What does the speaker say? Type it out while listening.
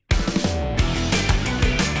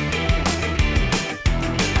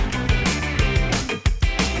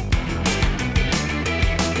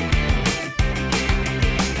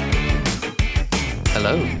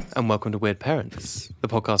And welcome to Weird Parents, the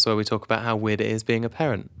podcast where we talk about how weird it is being a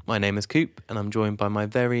parent. My name is Coop, and I'm joined by my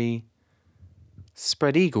very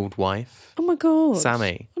spread-eagled wife. Oh my God.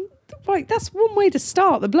 Sammy. Right, that's one way to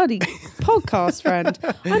start the bloody podcast, friend.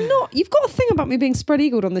 I'm not, you've got a thing about me being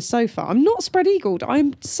spread-eagled on this sofa. I'm not spread-eagled.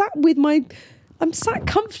 I'm sat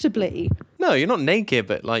comfortably. No, you're not naked,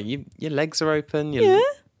 but like your legs are open, your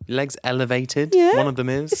legs elevated. Yeah. One of them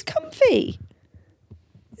is. It's comfy.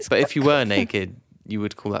 But if you were naked, you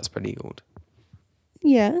would call that spread-eagled.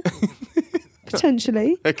 Yeah.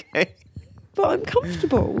 Potentially. Okay. But I'm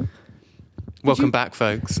comfortable. Welcome back,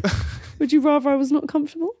 folks. Would you rather I was not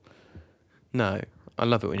comfortable? No, I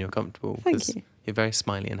love it when you're comfortable. Thank you. You're very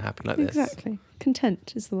smiley and happy like this. Exactly.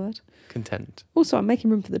 Content is the word. Content. Also, I'm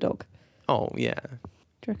making room for the dog. Oh, yeah.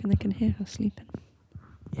 Do you reckon they can hear her sleeping?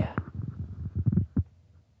 Yeah.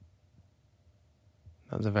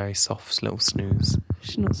 That was a very soft little snooze.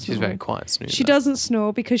 She's not snoring. She's very quiet snooze. She doesn't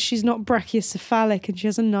snore because she's not brachiocephalic and she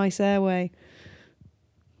has a nice airway.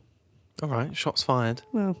 All right, shots fired.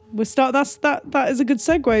 Well, we'll start. That is a good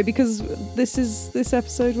segue because this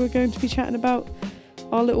episode we're going to be chatting about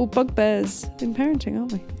our little bugbears in parenting,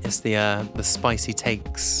 aren't we? It's the spicy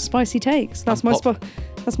takes. Spicy takes. That's my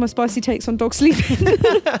spicy takes on dog sleeping.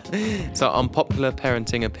 So unpopular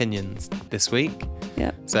parenting opinions this week.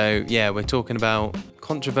 Yeah. So yeah, we're talking about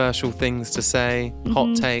controversial things to say,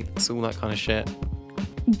 hot takes, all that kind of shit.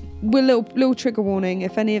 We're little trigger warning.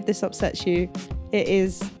 If any of this upsets you, it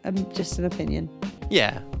is just an opinion.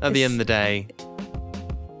 Yeah. At the end of the day,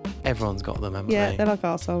 everyone's got them, haven't they? Yeah, they're like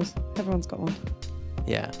arseholes. Everyone's got one.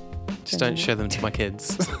 Yeah. Just don't show them to my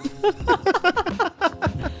kids.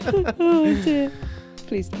 Oh dear.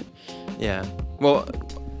 Please don't. Yeah. Well,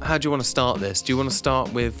 how do you want to start this? Do you want to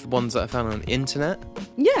start with ones that I found on the internet?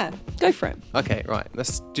 Yeah, go for it. Okay, right.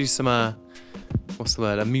 Let's do some what's the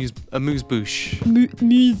word? Amuse-bouche.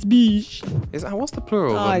 Amuse-bouche. What's the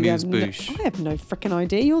plural of amuse-bouche? I have no freaking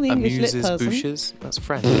idea. You're the English lit person. Amuses-bouches? That's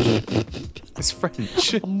French. It's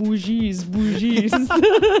French. Bougies.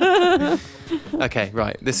 Okay,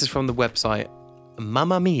 right. This is from the website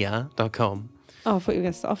mammamia.com. Oh, I thought you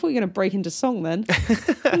were going to break into song then.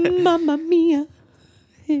 Mamma mia,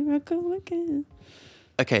 here I go again.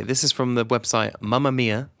 Okay, this is from the website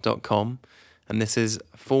mammamia.com, and this is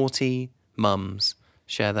 40 mums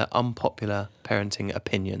share their unpopular parenting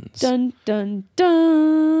opinions. Dun, dun,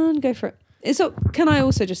 dun. Go for it. Can I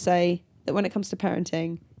also just say that when it comes to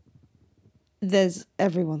parenting,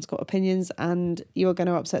 everyone's got opinions and you're going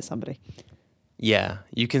to upset somebody. Yeah,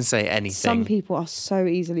 you can say anything. Some people are so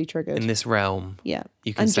easily triggered. In this realm, yeah,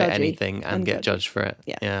 you can say anything and get judged for it.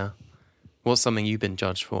 Yeah. What's something you've been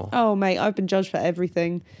judged for? Oh, mate, I've been judged for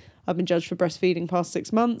everything. I've been judged for breastfeeding past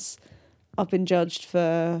 6 months. I've been judged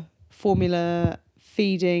for formula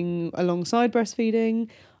feeding alongside breastfeeding.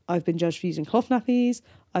 I've been judged for using cloth nappies.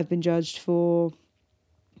 I've been judged for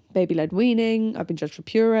baby-led weaning. I've been judged for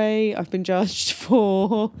puree. I've been judged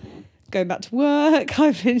for going back to work.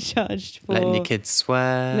 I've been judged for letting your kids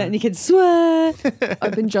swear.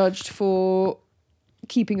 I've been judged for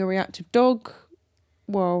keeping a reactive dog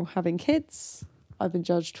while having kids. I've been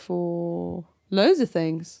judged for loads of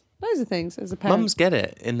things as a parent. Mums get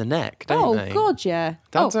it in the neck, don't they? Oh, God, yeah.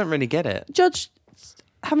 Dads don't really get it. Judged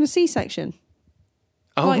having a C-section.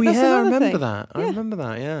 Oh, like, that's I another remember thing. that. I Yeah. remember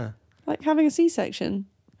that, yeah. Like having a C-section.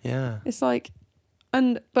 Yeah. It's like,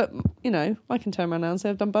 but, you know, I can turn around now and say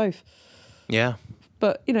I've done both. Yeah.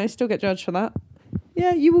 But, you know, still get judged for that.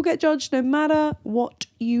 Yeah, you will get judged no matter what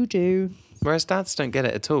you do. Whereas dads don't get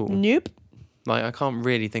it at all. Nope. Like, I can't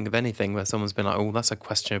really think of anything where someone's been like, oh, that's a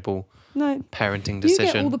questionable parenting decision.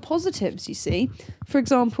 You get all the positives, you see. For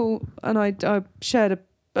example, and I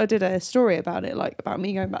did a story about it, like about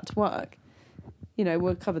me going back to work. You know,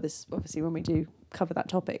 we'll cover this obviously when we do cover that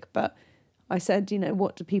topic. But I said, you know,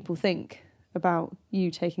 what do people think about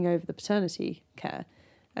you taking over the paternity care?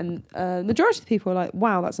 And the majority of the people are like,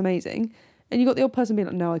 wow, that's amazing. And you got the odd person being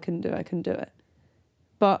like, no, I couldn't do it.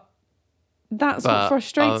 But that's what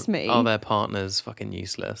frustrates me. Are their partners fucking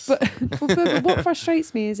useless? But what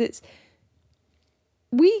frustrates me is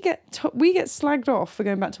we get slagged off for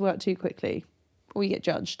going back to work too quickly, or we get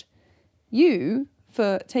judged. You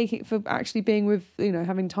for actually being with, you know,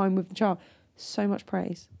 having time with the child. So much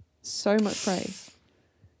praise.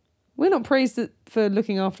 We're not praised for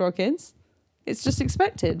looking after our kids. It's just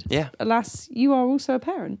expected. Yeah. Alas, you are also a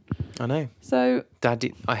parent. I know. So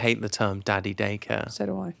daddy, I hate the term daddy daycare. So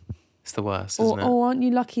do I. It's the worst, isn't it? Or aren't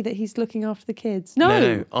you lucky that he's looking after the kids?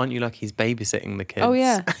 No. Aren't you lucky he's babysitting the kids? Oh,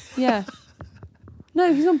 yeah. Yeah.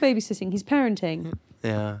 No, he's not babysitting. He's parenting.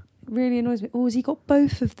 Yeah. It really annoys me. Oh, has he got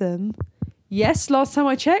both of them? Yes, last time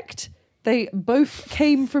I checked. They both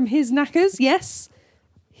came from his knackers. Yes,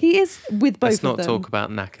 he is with both Let's of them. not talk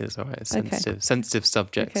about knackers, all right? It's sensitive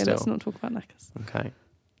subject Okay, still. let's not talk about knackers. Okay.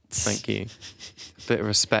 Thank you. A bit of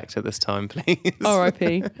respect at this time, please.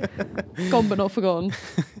 R.I.P. Gone but not forgotten.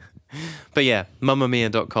 But yeah,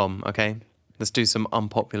 mamamia.com, okay? Let's do some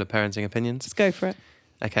unpopular parenting opinions. Let's go for it.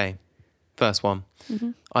 Okay, first one.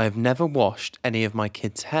 Mm-hmm. I have never washed any of my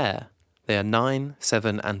kids' hair. They are 9,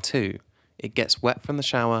 7 and 2. It gets wet from the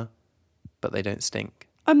shower, but they don't stink.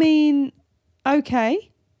 I mean,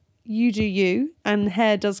 okay, you do you, and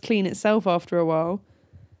hair does clean itself after a while.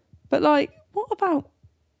 But like, what about...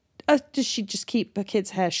 does she just keep her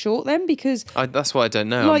kid's hair short then? Because that's what I don't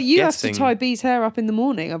know. like, I'm you guessing... have to tie B's hair up in the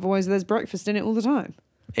morning, otherwise there's breakfast in it all the time.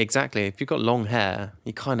 Exactly. If you've got long hair,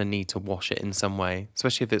 you kind of need to wash it in some way,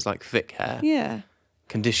 especially if it's like thick hair. Yeah.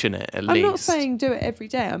 Condition it at least. I'm not saying do it every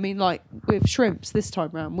day. I mean, like with shrimps this time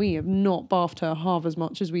round, we have not bathed her half as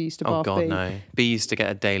much as we used to bath Oh God, B. no. B used to get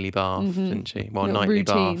a daily bath, didn't she? Well, Little nightly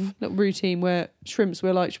routine, little routine where shrimps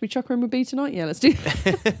were like, should we chuck her in with B tonight? Yeah, let's do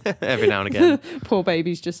bath. Every now and again. Poor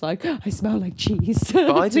baby's just like, I smell like cheese.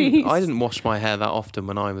 But I Please. didn't wash my hair that often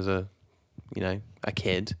when I was a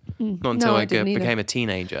kid. Not until No, I I didn't either. became a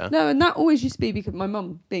teenager. No, and that always used to be because my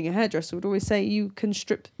mum, being a hairdresser, would always say you can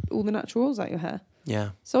strip all the natural oils out your hair.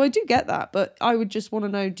 Yeah. So I do get that, but I would just want to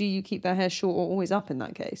know, do you keep their hair short or always up in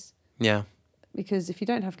that case? Yeah. Because if you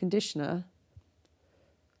don't have conditioner,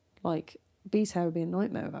 like B's hair would be a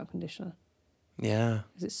nightmare without conditioner. Yeah.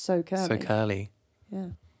 Because it's so curly. So curly.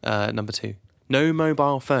 Yeah. Number 2. No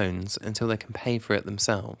mobile phones until they can pay for it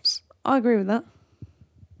themselves. I agree with that.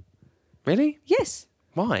 Really? Yes.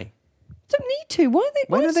 Why? Don't need to. Why are they?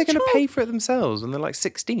 When why are they does a going to child- pay for it themselves when they're like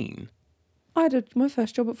 16? I had my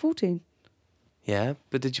first job at 14. Yeah,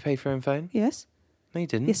 but did you pay for your own phone? Yes. No, you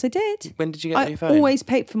didn't. Yes, I did. When did you get I your phone? always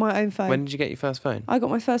paid for my own phone. When did you get your first phone? I got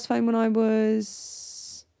my first phone when I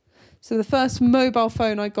was... So the first mobile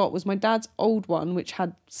phone I got was my dad's old one, which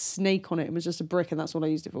had Snake on it. It was just a brick, and that's all I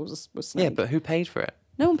used it for, was Snake. Yeah, but who paid for it?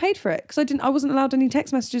 No one paid for it, because I wasn't allowed any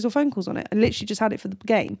text messages or phone calls on it. I literally just had it for the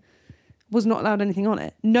game. Was not allowed anything on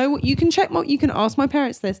it. No, you can you can ask my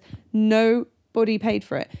parents this. Nobody paid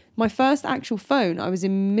for it. My first actual phone, I was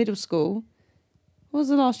in middle school. What was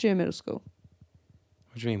the last year of middle school?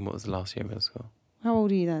 What do you mean, what was the last year of middle school? How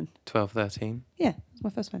old are you then? 12, 13? Yeah, it was my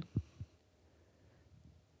first phone.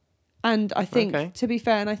 And I think, to be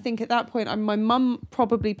fair, and I think at that point, my mum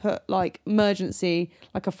probably put like emergency,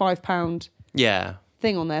 like a £5 Yeah.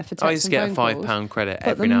 thing on there for text I used to get a £5 £5 credit But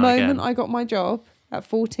every the now and again. moment I got my job at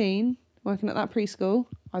 14, working at that preschool,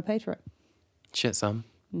 I paid for it. Shit, son.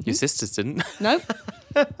 Your sisters didn't. Nope.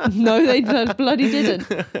 No, they bloody didn't.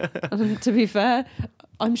 And to be fair,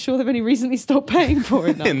 I'm sure they've only recently stopped paying for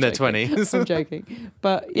it. No, In I'm their joking. 20s. I'm joking.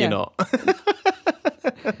 But yeah. You're not.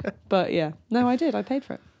 But yeah. No, I did. I paid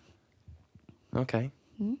for it. Okay.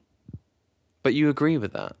 But you agree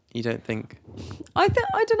with that? You don't think... I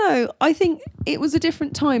don't know. I think it was a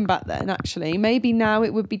different time back then, actually. Maybe now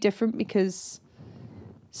it would be different because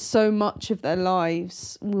so much of their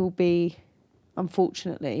lives will be,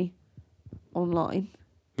 unfortunately, online.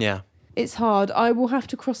 Yeah. It's hard. I will have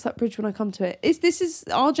to cross that bridge when I come to it. This is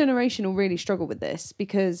our generation will really struggle with this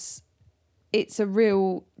because it's a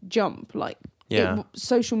real jump. Like,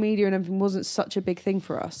 social media and everything wasn't such a big thing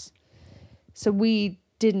for us. So we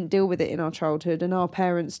didn't deal with it in our childhood, and our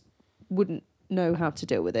parents wouldn't know how to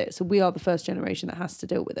deal with it. So we are the first generation that has to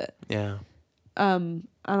deal with it. Yeah. And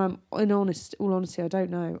I'm all honesty, I don't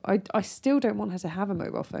know. I still don't want her to have a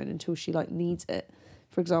mobile phone until she like needs it.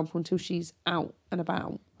 For example, until she's out and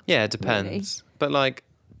about. Yeah, it depends. Really. But like,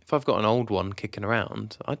 if I've got an old one kicking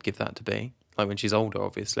around, I'd give that to B. Like when she's older,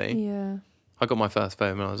 obviously. Yeah. I got my first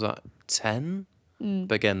phone when I was like 10.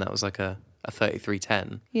 But again, that was like a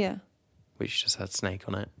 3310. Yeah. Which just had Snake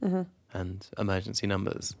on it and emergency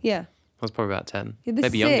numbers. Yeah. I was probably about 10, Yeah, this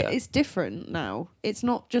maybe is younger. it. It's different now. It's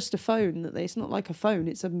not just a phone it's not like a phone.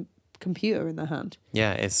 It's a computer in their hand.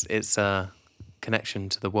 Yeah, it's a connection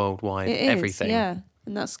to the worldwide It is, everything. yeah,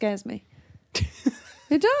 and that scares me.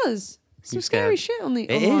 It does. Some You scary scared? shit on the.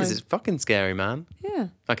 It online. is. It's fucking scary, man. Yeah.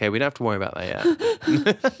 Okay, we don't have to worry about that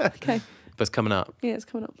yet. Okay. But it's coming up. Yeah, it's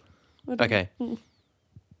coming up. I don't Okay. know.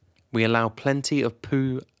 We allow plenty of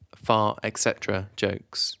poo, fart, etc.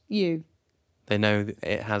 jokes. You. They know that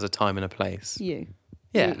it has a time and a place. You.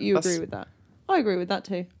 Yeah. You that's- agree with that? I agree with that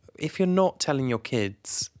too. If you're not telling your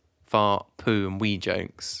kids fart, poo, and wee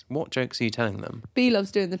jokes, what jokes are you telling them? B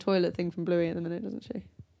loves doing the toilet thing from Bluey at the minute, doesn't she?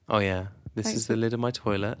 Oh, yeah. This Thanks is the lid of my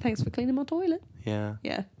toilet. Thanks for cleaning my toilet. Yeah.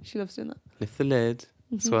 Yeah, she loves doing that. Lift the lid,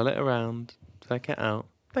 Mm-hmm. swirl it around, take it out.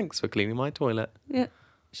 Thanks for cleaning my toilet. Yeah,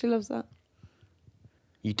 she loves that.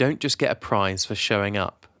 You don't just get a prize for showing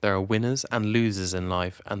up. There are winners and losers in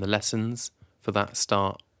life, and the lessons for that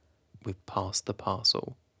start with pass the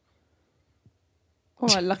parcel. All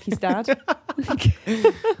right, Lucky's dad.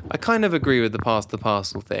 I kind of agree with the pass the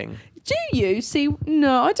parcel thing. Do you? See,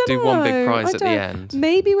 no, I don't know. Do one big prize I at the don't- end.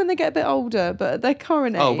 Maybe when they get a bit older, but at their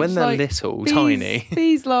current age. Oh, when they're like, little, Bee's- tiny.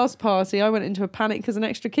 Bee's last party, I went into a panic because an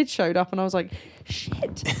extra kid showed up and I was like,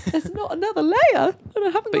 shit, there's not another layer. And I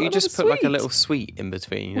haven't But got you just put another like a sweet. little sweet in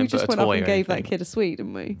between. You We didn't just put a went up toy and or gave that anything. kid a sweet,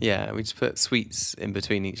 didn't we? Yeah, we just put sweets in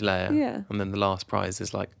between each layer. Yeah. And then the last prize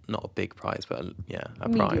is like not a big prize, but a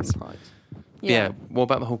Medium prize. prize. Yeah. What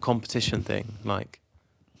about the whole competition thing? Like,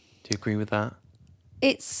 do you agree with that?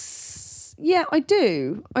 I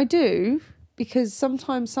do, because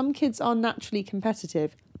sometimes some kids are naturally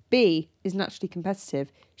competitive. B is naturally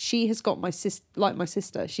competitive. She has got my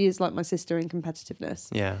sister. She is like my sister in competitiveness.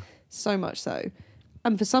 Yeah. So much so.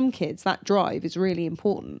 And for some kids, that drive is really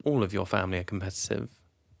important. All of your family are competitive.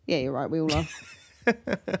 Yeah, you're right. We all are.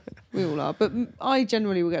 We all are. But I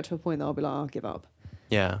generally will get to a point that I'll be like, I'll give up.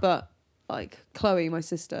 Yeah. But like Chloe, my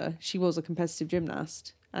sister, she was a competitive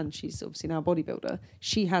gymnast and she's obviously now a bodybuilder.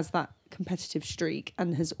 She has that competitive streak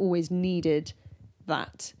and has always needed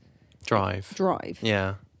that Drive.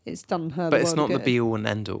 Yeah. It's done her. But the it's world not of the good. be all and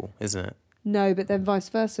end all, isn't it? No, but then vice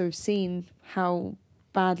versa. We've seen how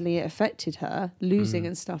badly it affected her losing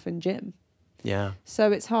and stuff in gym. Yeah.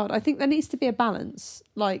 So it's hard. I think there needs to be a balance.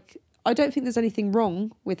 Like, I don't think there's anything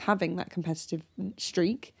wrong with having that competitive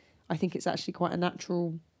streak. I think it's actually quite a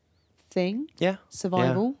natural thing. Yeah.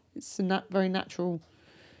 Survival. It's a very natural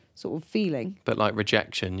sort of feeling. But like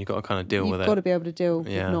rejection, you've got to kind of deal with You've it. got to be able to deal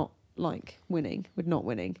Yeah. with not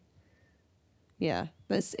winning. Yeah,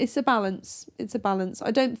 but it's a balance. It's a balance. I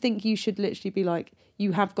don't think you should literally be like,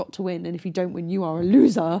 you have got to win, and if you don't win, you are a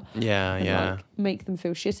loser. Yeah, And yeah. like, make them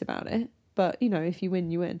feel shit about it. But, you know, if you win,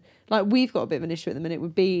 you win. Like, we've got a bit of an issue at the minute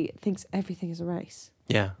with B thinks everything is a race.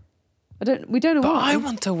 Yeah. We don't know But why. I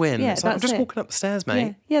want to win. Yeah, It's like, I'm that's just it. walking up the stairs,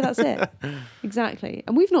 mate. Yeah, that's it. Exactly.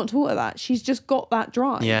 And we've not taught her that. She's just got that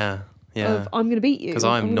drive. Yeah. Yeah. Of, I'm going to beat you. Because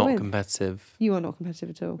I'm I'm gonna not win. competitive. You are not competitive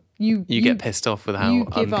at all. You get pissed off with how you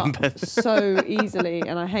give up uncompetitive. so easily,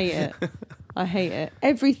 and I hate it. I hate it.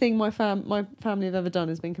 Everything my family have ever done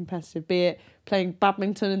has been competitive. Be it playing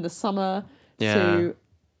badminton in the summer to,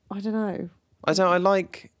 I don't know.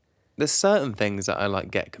 There's certain things that I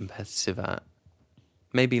like get competitive at.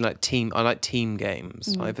 Maybe like I like team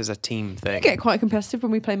games. Like if there's a team thing. You get quite competitive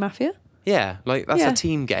when we play Mafia. Yeah, like that's Yeah. a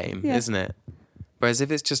team game, Yeah. isn't it? Whereas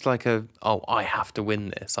if it's just like I have to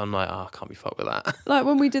win this, I'm like, I can't be fucked with that. Like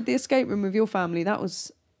when we did the escape room with your family,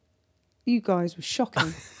 you guys were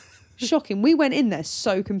shocking. Shocking. We went in there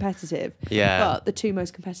so competitive. Yeah. But the two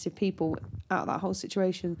most competitive people out of that whole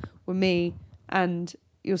situation were me and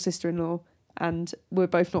your sister-in-law, and we're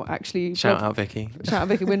both not actually Shout out Vicky. Shout out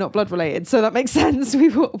Vicky, we're not blood related, so that makes sense. We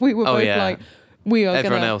were both yeah. like, we are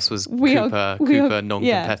Everyone gonna, else was we are- Cooper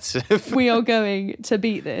non-competitive. Yeah, we are going to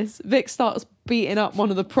beat this. Vic starts beating up one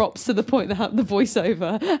of the props to the point that the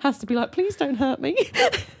voiceover has to be like, please don't hurt me.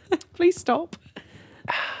 Please stop.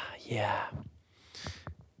 Yeah.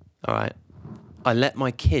 All right. I let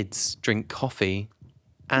my kids drink coffee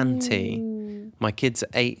and tea. My kids are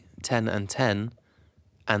 8, 10 and 10,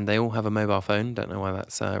 and they all have a mobile phone. Don't know why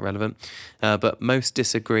that's relevant. But most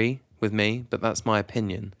disagree with me, but that's my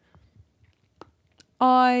opinion.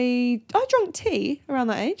 I drank tea around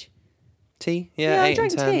that age. Tea? Yeah, I 8 and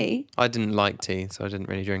drank 10. tea. I didn't like tea, so I didn't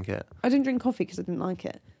really drink it. I didn't drink coffee because I didn't like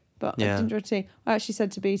it. But I Yeah. didn't drink tea. I actually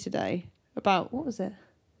said to B today about, what was it?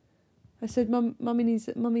 I said,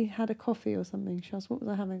 Mummy had a coffee or something. She asked, what was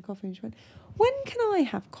I having coffee? And she went, when can I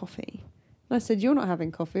have coffee? And I said, you're not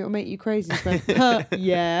having coffee. It'll make you crazy. She went,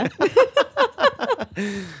 yeah.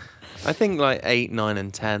 I think like 8, 9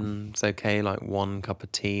 and 10 is okay. Like 1 cup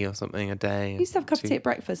of tea or something a day. I used to have a cup of tea at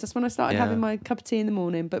breakfast. That's when I started Yeah. having my cup of tea in the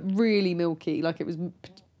morning, but really milky. Like it was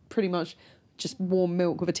pretty much just warm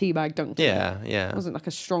milk with a tea bag dunked in it. Yeah. It wasn't like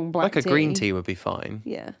a strong black Like tea. a green tea would be fine.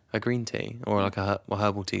 Yeah. A green tea or like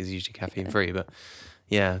herbal tea is usually caffeine free, but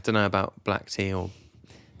yeah, don't know about black tea or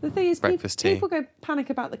The thing is, breakfast tea. people go panic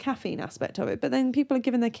about the caffeine aspect of it, but then people are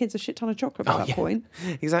giving their kids a shit ton of chocolate by that yeah. point.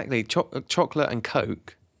 Exactly. Chocolate and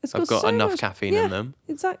Coke It's have got so enough much- caffeine yeah, in them.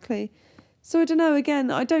 Exactly. So I don't know.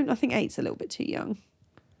 Again, I think 8's a little bit too young.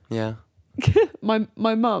 Yeah.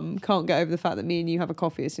 My mum can't get over the fact that me and you have a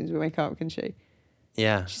coffee as soon as we wake up, can she?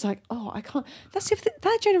 Yeah. She's like, oh, I can't. That's if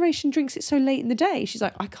that generation drinks it so late in the day. She's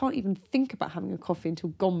like, I can't even think about having a coffee until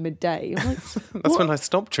gone midday. I'm like, That's what? when I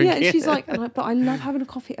stopped Yeah, drinking. and she's like, but I love having a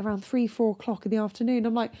coffee at around 3, 4 o'clock in the afternoon.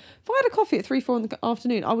 I'm like, if I had a coffee at 3, 4 in the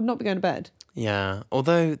afternoon, I would not be going to bed. Yeah.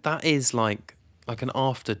 Although that is like Like an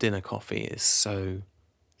after dinner coffee is so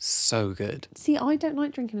good. See, I don't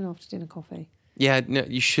like drinking an after dinner coffee. Yeah, no,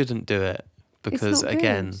 you shouldn't do it because It's not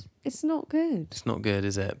again, good. It's not good. it's not good,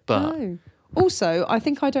 is it? But No. Also, I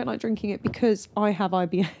think I don't like drinking it because I have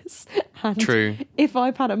IBS. And true. if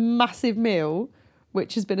I've had a massive meal,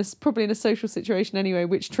 which has been probably in a social situation anyway,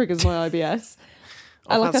 which triggers my IBS.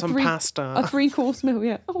 I've like had some pasta. A 3-course meal,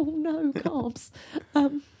 yeah. Oh no, carbs.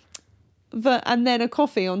 And then a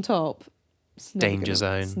coffee on top. Danger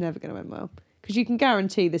zone. It's never going to end well. Because you can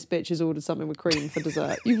guarantee this bitch has ordered something with cream for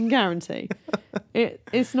dessert. You can guarantee.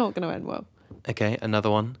 It's not going to end well. Okay,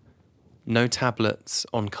 another one. No tablets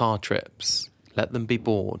on car trips. Let them be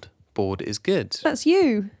bored. Bored is good. That's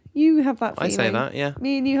you. You have that feeling. I say that, yeah.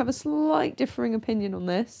 Me and you have a slight differing opinion on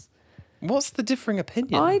this. What's the differing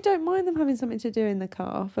opinion? I don't mind them having something to do in the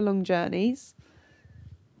car for long journeys.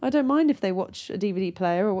 I don't mind if they watch a DVD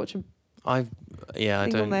player or watch a I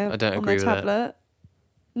don't agree with tablet. it.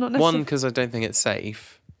 Not One, necessarily. because I don't think it's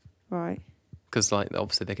safe. Right. Because like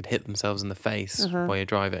obviously they could hit themselves in the face while you're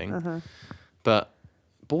driving. Uh-huh. But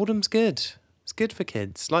boredom's good. It's good for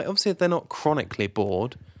kids. Like obviously if they're not chronically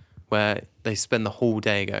bored, where they spend the whole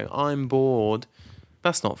day going, I'm bored.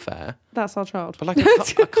 That's not fair. That's our child. But like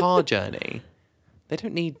a car journey, they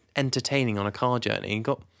don't need entertaining on a car journey. You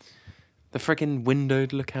got the frigging window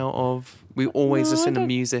to look out of. We always listen to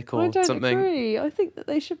music or I don't something. agree. I think that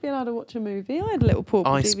they should be allowed to watch a movie. I had a little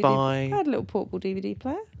portable I DVD. Spy. I had a little portable DVD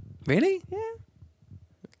player. Really? Yeah.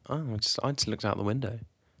 Oh, I just looked out the window.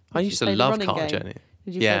 I Did you used to play the love running car game? journey.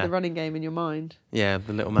 Did you Yeah. play the running game in your mind? Yeah,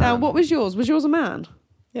 the little man. Now, what was yours? Was yours a man?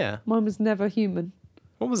 Yeah. Mine was never human.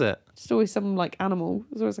 What was it? Just always some like animal.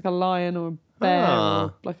 It was always like a lion or a bear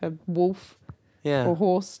or like a wolf Yeah. or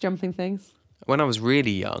horse jumping things. When I was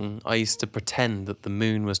really young, I used to pretend that the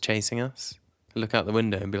moon was chasing us. Look out the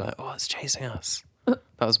window and be like, oh, it's chasing us. That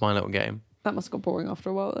was my little game. That must have got boring after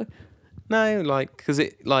a while though. No, like, because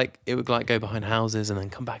it would like go behind houses and then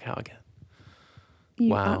come back out again.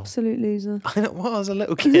 You Wow. absolute loser. I was a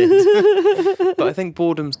little kid. But I think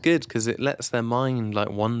boredom's good because it lets their mind like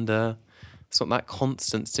wander. It's not that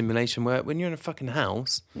constant stimulation where when you're in a fucking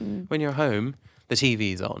house, when you're home, the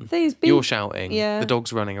TV's on. You're shouting. Yeah. The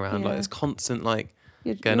dog's running around. Like Yeah. it's constant like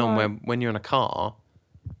You're going on right. where when you're in a car,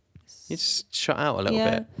 you just shut out a little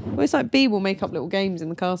bit. Well, it's like B will make up little games in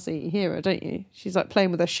the car seat. You hear her, don't you? She's like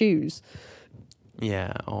playing with her shoes.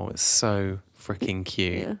 Yeah. Oh, it's so freaking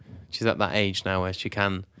cute. Yeah. She's at that age now where she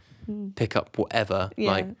can pick up whatever.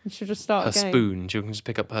 Yeah. Like and she'll just start her a game. spoon. She can just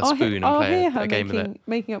pick up her I'll spoon and I'll play hear a her game with it.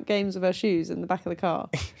 making up games of her shoes in the back of the car.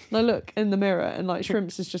 And I look in the mirror and like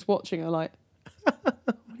Shrimps is just watching her like, what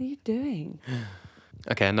are you doing?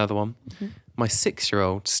 Okay, another one. My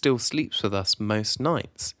 6-year-old still sleeps with us most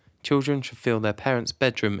nights. Children should feel their parents'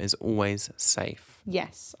 bedroom is always safe.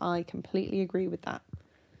 Yes, I completely agree with that.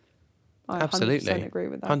 I Absolutely. 100% agree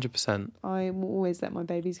with that. 100%. I will always let my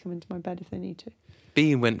babies come into my bed if they need to.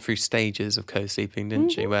 B went through stages of co-sleeping, didn't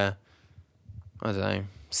she? Mm-hmm. Where, I don't know,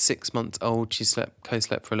 6 months old, she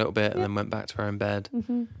co-slept for a little bit and then went back to her own bed.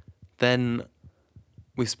 Mm-hmm. Then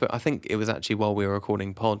I think it was actually while we were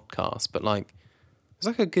recording podcasts, but like, it was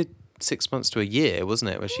like a good 6 months to a year,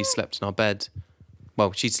 wasn't it? Where she slept in our bed.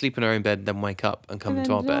 Well, she'd sleep in her own bed, then wake up and come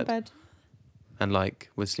into our bed. And like,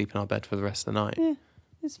 would sleep in our bed for the rest of the night. Yeah,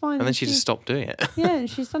 it's fine. And then she just stopped doing it. Yeah, and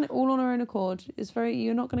she's done it all on her own accord.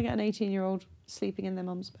 You're not going to get an 18-year-old sleeping in their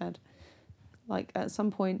mum's bed. Like at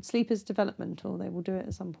some point, sleep is developmental. They will do it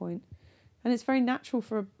at some point. And it's very natural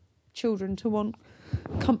for children to want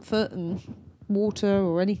comfort and water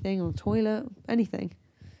or anything, or toilet, anything.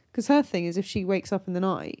 Because her thing is if she wakes up in the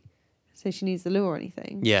night, say she needs the loo or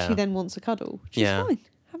anything, she then wants a cuddle. She's fine.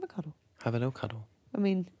 Have a cuddle. Have a little cuddle. I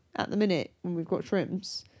mean, at the minute, when we've got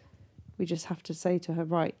Shrimps, we just have to say to her,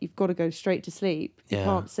 right, you've got to go straight to sleep. You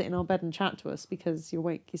can't sit in our bed and chat to us because you'll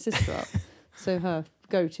wake your sister up. So her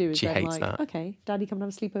go-to is She then hates like, that. okay, Daddy, come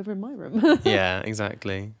and have a sleepover in my room. Yeah,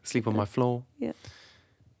 exactly. Sleep on my floor. Yeah.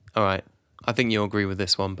 All right. I think you'll agree with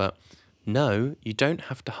this one, but no, you don't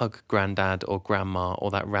have to hug granddad or grandma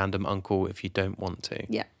or that random uncle if you don't want to.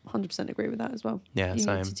 Yeah, 100% agree with that as well. Yeah, you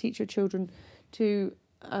same. need to teach your children to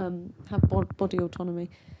have body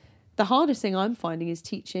autonomy. The hardest thing I'm finding is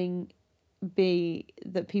teaching B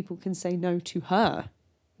that people can say no to her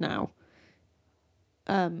now.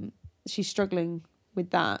 She's struggling with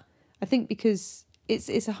that. I think because it's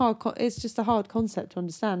just a hard concept to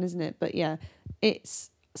understand, isn't it? But yeah,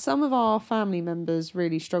 some of our family members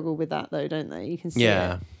really struggle with that though, don't they? You can see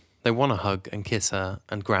it. They want to hug and kiss her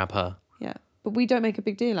and grab her. Yeah. But we don't make a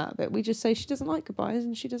big deal out of it. We just say she doesn't like goodbyes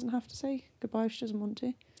and she doesn't have to say goodbye if she doesn't want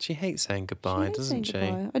to. She hates saying goodbye, doesn't she?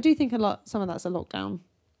 Goodbye. I do think some of that's a lockdown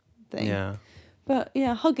thing. Yeah. But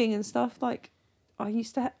yeah, hugging and stuff. Like I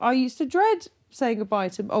used to dread saying goodbye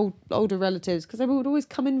to older relatives because they would always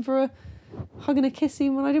come in for a hug and a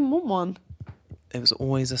kissy when I didn't want one. It was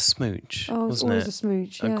always a smooch, Oh, it was wasn't always it? a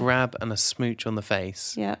smooch. A Yeah. grab and a smooch on the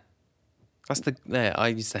face. Yeah. I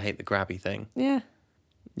used to hate the grabby thing. Yeah.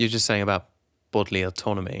 You're just saying about bodily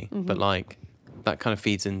autonomy, Mm-hmm. but like that kind of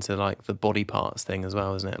feeds into like the body parts thing as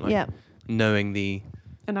well, isn't it? Like Yeah. knowing the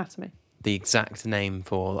Anatomy. exact name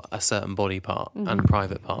for a certain body part Mm-hmm. and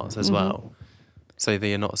private parts as Mhm. well. So that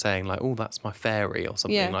you're not saying like, oh, that's my fairy or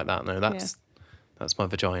something Yeah. like that. No, that's my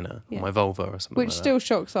vagina Yeah. or my vulva or something Which like still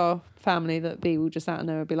shocks our family that B will just out of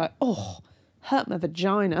nowhere be like, oh, hurt my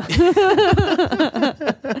vagina.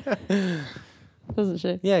 Doesn't she?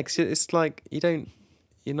 that. Yeah, because it's like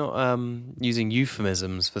you're not using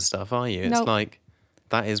euphemisms for stuff, are you? It's Nope. like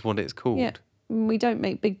that is what it's called. Yeah. We don't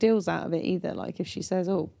make big deals out of it either. Like if she says,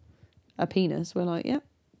 oh, a penis, we're like, yeah,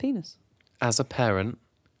 penis. As a parent,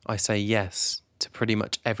 I say yes to pretty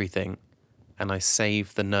much everything, and I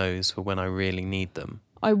save the no's for when I really need them.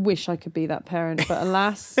 I wish I could be that parent, but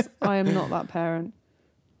alas, I am not that parent.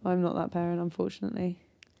 I'm not that parent, unfortunately.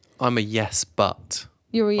 I'm a yes, but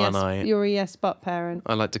You're a yes. aren't I? You're a yes, but parent.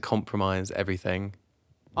 I like to compromise everything.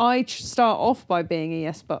 I start off by being a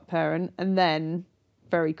yes, but parent, and then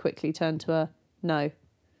very quickly turn to a no.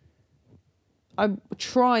 I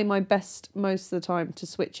try my best most of the time to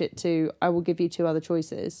switch it to I will give you two other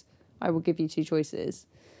choices. I will give you two choices.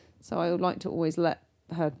 So I would like to always let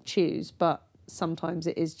her choose, but sometimes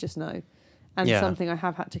it is just no. And Yeah. something I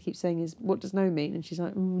have had to keep saying is, what does no mean? And she's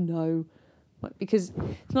like, no. Like, because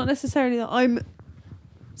it's not necessarily that I'm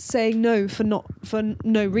saying no for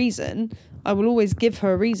no reason. I will always give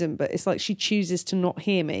her a reason, but it's like she chooses to not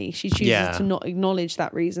hear me. She chooses to not acknowledge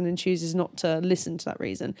that reason and chooses not to listen to that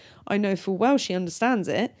reason. I know full well she understands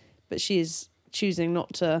it, but she is choosing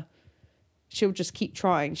not to. She'll just keep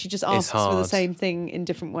trying. She just asks for the same thing in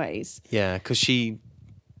different ways. Yeah, because she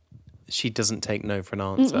doesn't take no for an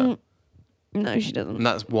answer. No, she doesn't. And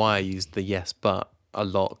that's why I used the yes, but a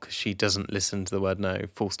lot, because she doesn't listen to the word no,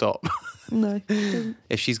 full stop. No. She doesn't.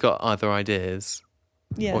 If she's got other ideas,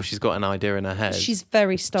 Yeah. or she's got an idea in her head, She's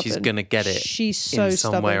very stubborn. she's going to get it She's so in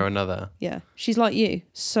some stubborn. way or another. Yeah. She's like you.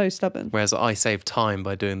 So stubborn. Whereas I save time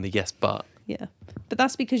by doing the yes, but. Yeah. But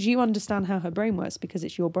that's because you understand how her brain works because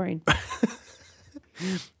it's your brain.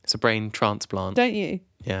 It's a brain transplant. Don't you?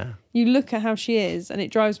 Yeah. You look at how she is and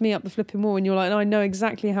it drives me up the flipping wall and you're like, no, I know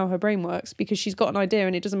exactly how her brain works because she's got an idea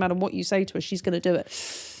and it doesn't matter what you say to her, she's going to do it.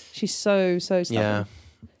 She's so stubborn. Yeah.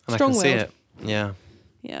 And I can see Strong-willed. it. Yeah.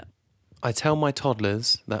 Yeah. I tell my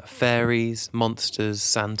toddlers that fairies, monsters,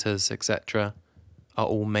 Santas, etc. are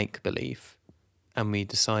all make-believe, and we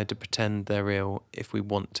decide to pretend they're real if we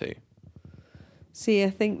want to. See,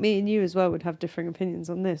 I think me and you as well would have differing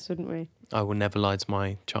opinions on this, wouldn't we? I will never lie to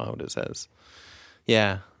my child, it says.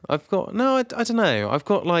 Yeah. I don't know. I've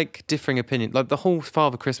got like differing opinions. Like the whole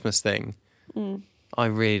Father Christmas thing, I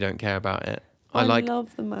really don't care about it. I like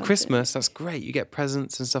love the magic. Christmas, that's great. You get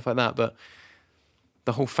presents and stuff like that, but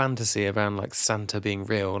the whole fantasy around like Santa being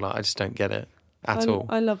real, like I just don't get it at all.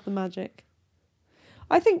 I love the magic.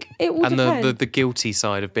 I think it will And depend. the guilty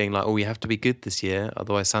side of being like, oh, you have to be good this year,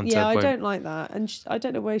 otherwise Santa Yeah, I won't. don't like that. And I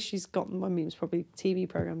don't know where she's gotten, I mean, it's probably TV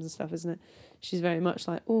programs and stuff, isn't it? She's very much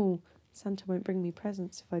like, oh, Santa won't bring me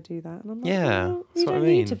presents if I do that. And I'm like, Yeah, well, that's you what I don't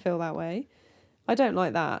need mean. to feel that way. I don't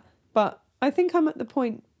like that. But I think I'm at the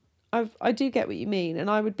point, I do get what you mean. And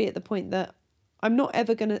I would be at the point that I'm not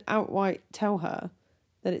ever going to outright tell her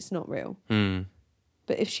that it's not real.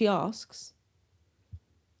 But if she asks,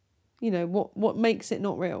 you know, what makes it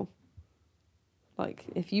not real? Like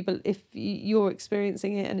if you're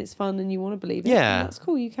experiencing it and it's fun and you want to believe it, then Yeah. that's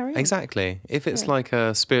cool. You carry on. Exactly. If it's Yeah. like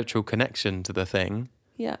a spiritual connection to the thing,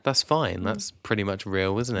 Yeah. that's fine. That's pretty much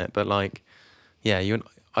real, isn't it? But like, yeah,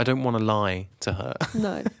 I don't want to lie to her.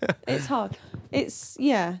 No, it's hard. That's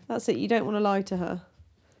it. You don't want to lie to her,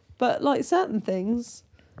 but like certain things,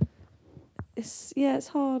 it's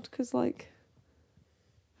hard because like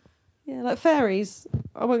fairies.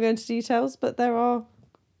 I won't go into details, but there are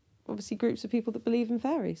obviously groups of people that believe in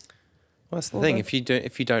fairies. Well, that's the Or thing. the-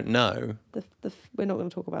 If you don't know, We're not going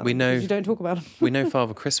to talk about. We them know- because you don't talk about them. we know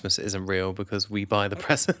Father Christmas isn't real because we buy the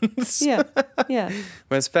presents. Yeah, yeah,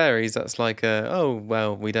 Whereas fairies, that's like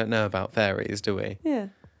we don't know about fairies, do we? yeah.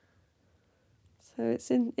 So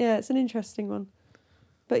it's an interesting one,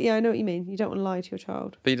 but yeah, I know what you mean. You don't want to lie to your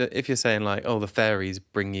child. But if you're saying like, oh, the fairies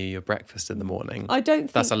bring you your breakfast in the morning, I don't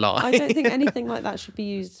think That's a lie. I don't think anything like that should be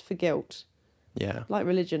used for guilt. yeah. Like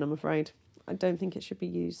religion, I'm afraid. I don't think it should be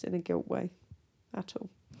used in a guilt way at all.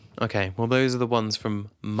 Okay, well, those are the ones from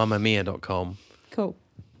mamamia.com. Cool.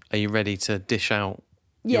 Are you ready to dish out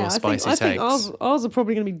Yeah, your spicy I think takes? ours are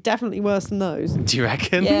probably going to be definitely worse than those. Do you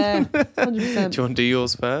reckon? Yeah, 100%. Do you want to do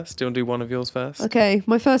yours first? Do you want to do one of yours first? Okay,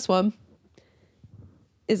 my first one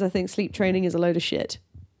is I think sleep training is a load of shit.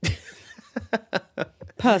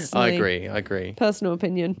 Personally. I agree. Personal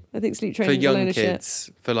opinion. I think sleep For training is a load young of shit.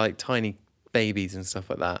 kids, for like tiny babies and stuff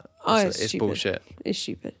like that, it's Stupid. bullshit. It's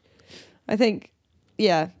stupid. I think,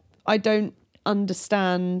 yeah, I don't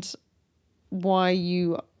understand why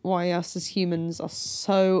us as humans are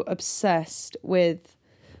so obsessed with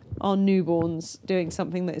our newborns doing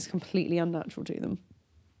something that is completely unnatural to them.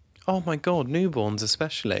 Oh my God, newborns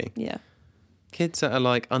especially. Yeah. Kids that are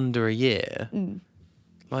like under a year,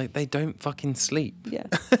 like they don't fucking sleep. Yeah.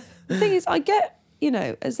 The thing is, I get,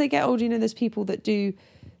 as they get older, there's people that do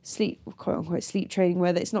sleep, quote unquote, sleep training,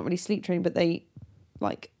 where it's not really sleep training, but they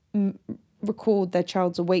like record their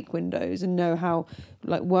child's awake windows and know how,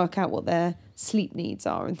 like, work out what their sleep needs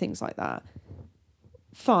are and things like that.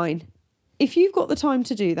 Fine. If you've got the time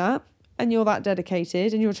to do that and you're that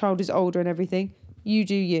dedicated and your child is older and everything, you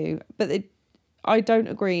do you. But I don't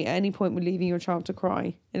agree at any point with leaving your child to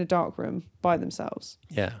cry in a dark room by themselves.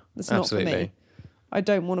 Yeah, That's absolutely. not for me. I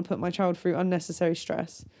don't want to put my child through unnecessary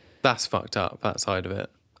stress. That's fucked up, that side of it.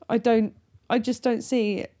 I just don't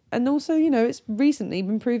see it. And also, it's recently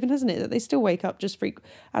been proven, hasn't it, that they still wake up just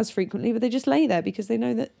as frequently, but they just lay there because they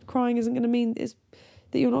know that crying isn't going to mean that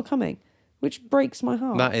you're not coming, which breaks my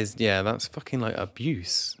heart. That's fucking like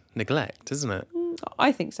abuse, neglect, isn't it?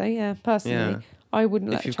 I think so, yeah, personally. Yeah. I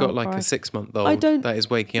wouldn't let If you've a child got like cry. a 6-month-old that is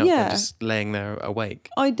waking up and just laying there awake.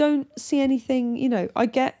 I don't see anything, I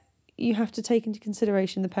get you have to take into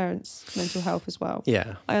consideration the parents' mental health as well.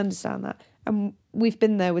 Yeah. I understand that. And we've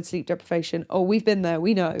been there with sleep deprivation. Oh, we've been there,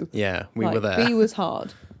 we know. Yeah, we were there. B was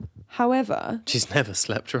hard. However... She's never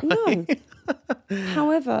slept right. No.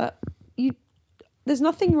 However, there's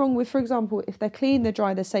nothing wrong with, for example, if they're clean, they're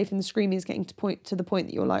dry, they're safe, and the screaming is getting to the point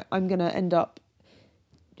that you're like, I'm going to end up,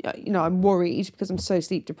 I'm worried because I'm so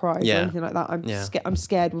sleep deprived or anything like that. I'm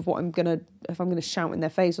scared with if I'm going to shout in their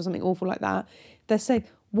face or something awful like that. They're saying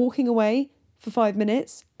walking away for 5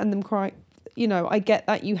 minutes and them crying. I get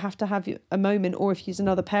that you have to have a moment, or if there's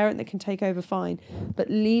another parent that can take over, fine. But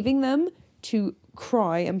leaving them to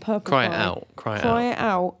cry and cry it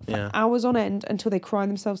out for hours on end until they cry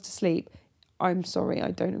themselves to sleep, I'm sorry,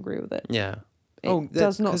 I don't agree with it. Yeah. It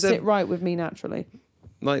does not sit right with me naturally.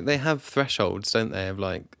 Like, they have thresholds, don't they, of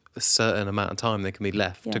like a certain amount of time they can be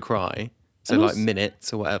left to cry. So like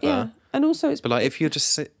minutes or whatever. Yeah. And also but like if you're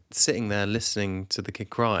just sitting there listening to the kid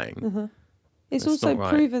crying, it's also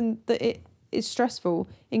proven that it is stressful,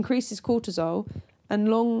 increases cortisol, and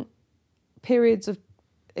long periods of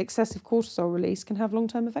excessive cortisol release can have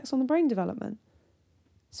long-term effects on the brain development.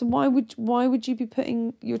 So why would you be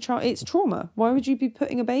putting your child... It's trauma. Why would you be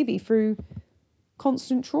putting a baby through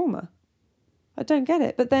constant trauma? I don't get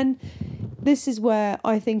it. But then this is where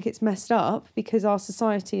I think it's messed up, because our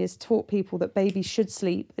society has taught people that babies should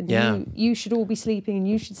sleep and you should all be sleeping and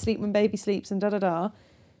you should sleep when baby sleeps and da-da-da.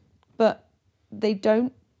 But they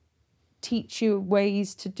don't teach you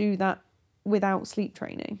ways to do that without sleep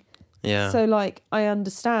training. Yeah. So, like, I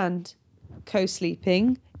understand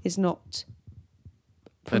co-sleeping is not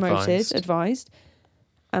advised,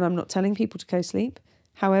 and I'm not telling people to co-sleep.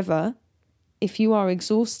 However, if you are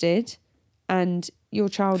exhausted and your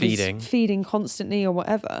child is feeding constantly or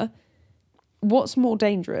whatever, what's more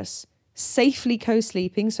dangerous? Safely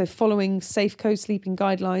co-sleeping, so following safe co-sleeping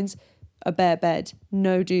guidelines, a bare bed,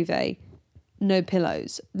 no duvet, no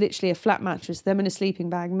pillows, literally a flat mattress, them in a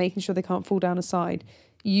sleeping bag, making sure they can't fall down a side,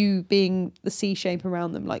 you being the C shape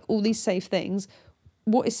around them, like all these safe things.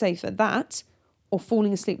 What is safer, that or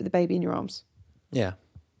falling asleep with the baby in your arms? Yeah,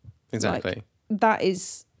 exactly. Like, that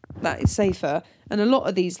is safer. And a lot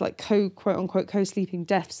of these like quote unquote co-sleeping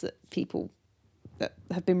deaths that people that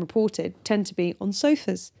have been reported tend to be on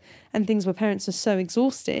sofas and things where parents are so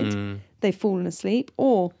exhausted they've fallen asleep,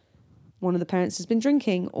 or one of the parents has been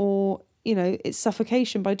drinking, or it's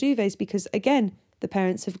suffocation by duvets, because again the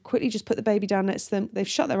parents have quickly just put the baby down next to them, they've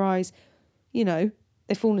shut their eyes, they've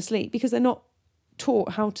fallen asleep because they're not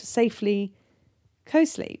taught how to safely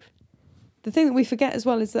co-sleep. The thing that we forget as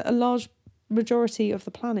well is that a large majority of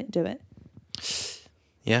the planet do it.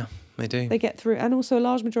 Yeah, they do. They get through. And also a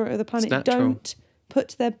large majority of the planet don't put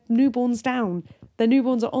their newborns down. Their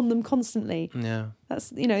newborns are on them constantly. Yeah.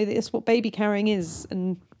 That's, that's what baby carrying is,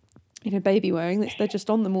 and, baby wearing. They're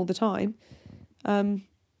just on them all the time.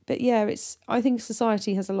 But yeah, I think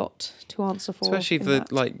society has a lot to answer for. Especially for,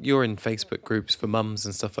 like, you're in Facebook groups for mums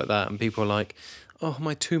and stuff like that, and people are like, oh,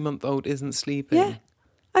 my 2-month-old isn't sleeping. Yeah.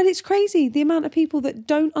 And it's crazy, the amount of people that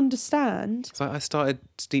don't understand. It's like I started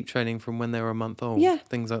sleep training from when they were a month old. Yeah.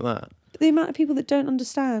 Things like that. The amount of people that don't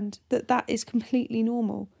understand that is completely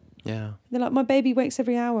normal. Yeah. They're like, my baby wakes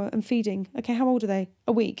every hour and feeding. Okay, how old are they?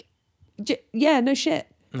 A week. Yeah, no shit.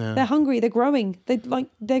 Yeah. They're hungry. They're growing.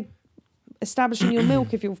 They're establishing your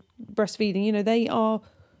milk if you're breastfeeding. You know, they are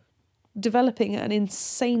developing at an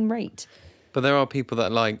insane rate. But there are people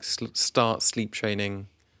that like start sleep training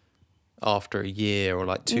after a year or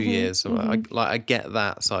like 2 years. So I get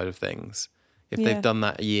that side of things. If they've done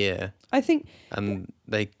that a year, I think, and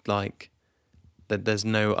they like that, there's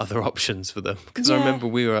no other options for them. Because I Yeah. remember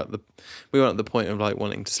we were at the point of like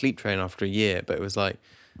wanting to sleep train after a year, but it was like,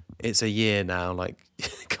 it's a year now. Like,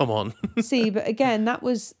 come on. see, but again, that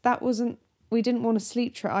wasn't. We didn't want to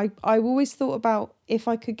sleep train. I always thought about if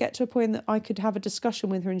I could get to a point that I could have a discussion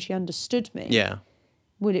with her and she understood me. Yeah.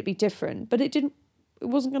 Would it be different? But it didn't. It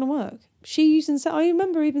wasn't going to work. She used I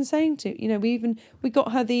remember even saying we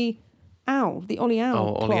got her the Ollie Owl.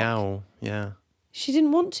 Oh, Ollie clock. Owl. Yeah. She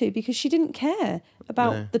didn't want to because she didn't care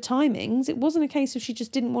about No. the timings. It wasn't a case of she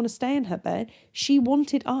just didn't want to stay in her bed. She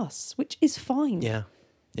wanted us, which is fine. Yeah.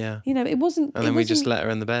 Yeah. You know, it wasn't. And then we just let her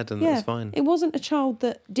in the bed and it's fine. It wasn't a child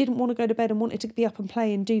that didn't want to go to bed and wanted to be up and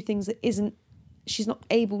play and do things that she's not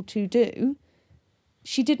able to do.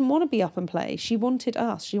 She didn't want to be up and play. She wanted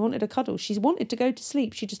us. She wanted a cuddle. She wanted to go to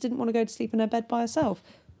sleep. She just didn't want to go to sleep in her bed by herself.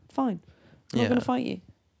 Fine. I'm not going to fight you.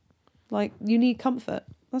 Like, you need comfort.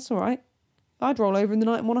 That's all right. I'd roll over in the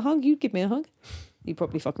night and want a hug. You'd give me a hug. You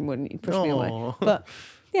probably fucking wouldn't. You'd push me away. But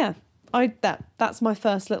yeah, that's my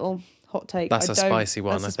first little hot take. That's a spicy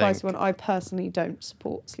one, That's a spicy one. I personally don't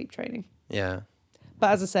support sleep training. Yeah.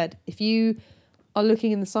 But as I said, if you are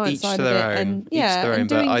looking in the science Each side to of it, their own. and Each to their own.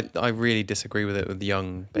 doing, But I really disagree with it with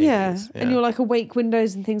young babies. yeah, and you're like awake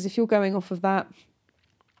windows and things. If you're going off of that,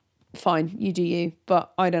 fine, you do you.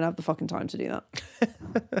 But I don't have the fucking time to do that.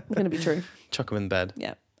 I'm going to be true. Chuck them in bed.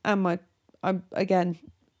 Yeah, and again,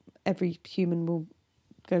 every human will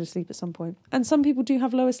go to sleep at some point, and some people do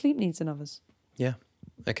have lower sleep needs than others. Yeah.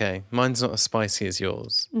 Okay. Mine's not as spicy as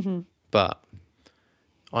yours, but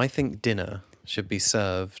I think dinner should be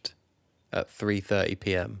served at 3:30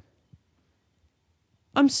 p.m.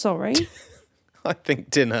 I'm sorry. I think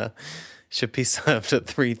dinner should be served at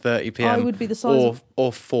 3:30 p.m. I would be the size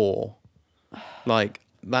or 4. Like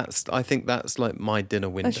I think that's like my dinner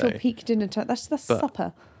window. That's your peak dinner time. That's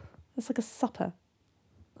supper. That's like a supper.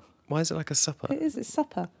 Why is it like a supper? It is. It's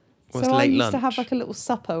supper. Well, so it's I late used to have lunch. like a little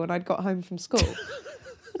supper when I'd got home from school.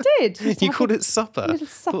 I did. You called it supper. little I thought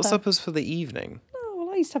supper. supper's for the evening. Oh, well,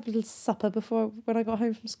 I used to have a little supper when I got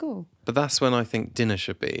home from school. But that's when I think dinner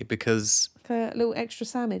should be, because, Like a little extra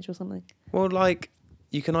sandwich or something. well, like,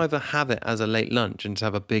 you can either have it as a late lunch and just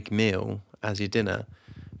have a big meal as your dinner,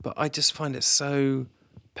 but I just find it so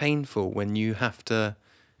painful when you have to,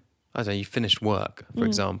 I don't know, you finished work, for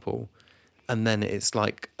example, and then it's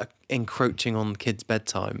like encroaching on kids'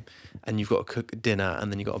 bedtime, and you've got to cook dinner,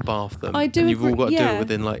 and then you've got to bath them, I do and you've all agree- got to do yeah, it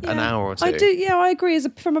within like an yeah. hour or two. I do. Yeah, I agree.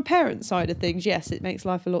 From a parent side of things, yes, it makes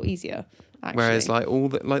life a lot easier. Actually. Whereas like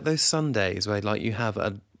like those Sundays where like you have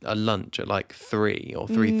a lunch at like 3 or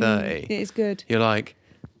 3:30, it is good. you're like,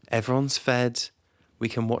 everyone's fed, we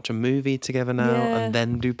can watch a movie together now Yeah. and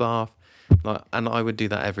then do bath. Like, and I would do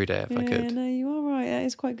that every day if I could. No, you are right. That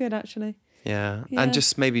is quite good, actually. Yeah. Yeah.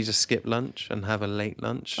 And maybe just skip lunch and have a late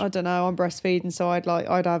lunch. I don't know. I'm breastfeeding, so I'd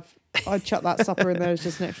chuck that supper in there as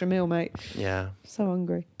just an extra meal, mate. Yeah. So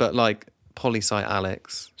hungry. But like Polysci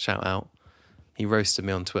Alex, shout out, he roasted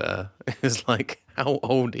me on Twitter. It was like, how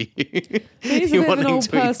old are you? It is a You bit of an wanting old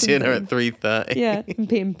to eat person dinner thing. at 3:30? Yeah,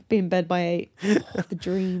 and be in bed by 8. Oh, the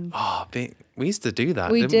dream. Oh, we used to do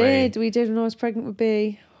that, We didn't did. We did when I was pregnant with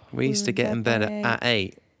B. we? We used to get in bed at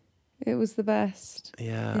 8. It was the best.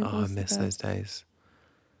 Yeah. It Oh, I was the miss those days.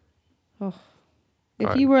 If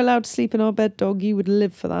Right. you were allowed to sleep in our bed, dog, you would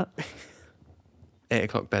live for that. 8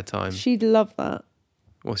 o'clock bedtime. She'd love that.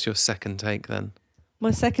 What's your second take then?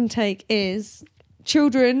 My second take is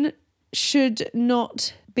children should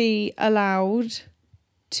not be allowed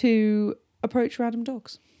to approach random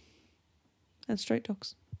dogs and straight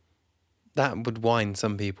dogs. That would wind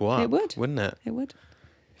some people up. It would. Wouldn't it? It would.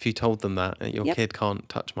 If you told them that your Yep. kid can't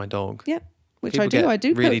touch my dog. Yep. Which People I do. get I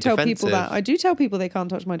do really tell people defensive. that. I do tell people they can't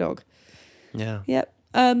touch my dog. Yeah. Yep.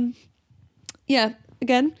 Yeah.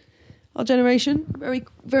 Again, our generation very,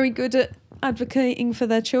 very good at advocating for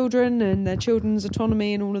their children and their children's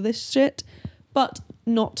autonomy and all of this shit, but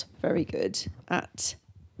not very good at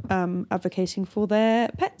advocating for their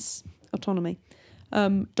pets' autonomy.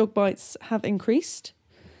 Dog bites have increased,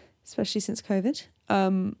 especially since COVID.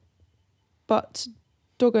 But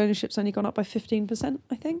dog ownership's only gone up by 15%,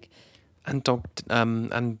 I think. And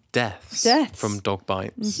and deaths from dog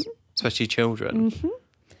bites, especially children.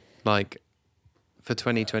 Like for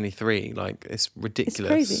 2023, like it's ridiculous. It's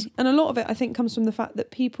crazy. And a lot of it, I think, comes from the fact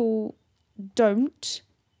that people don't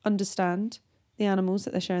understand the animals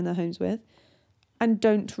that they're sharing their homes with and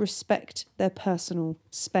don't respect their personal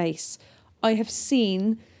space. I have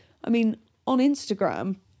seen, on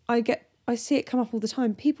Instagram, I see it come up all the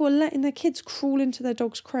time. People are letting their kids crawl into their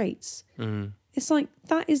dog's crates. It's like,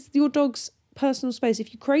 that is your dog's personal space.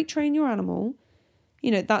 If you crate train your animal,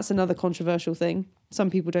 that's another controversial thing. Some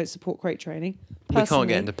people don't support crate training. We can't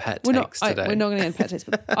get into pet takes today. We're not going to get into pet takes,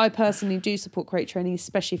 but I personally do support crate training,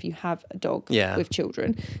 especially if you have a dog with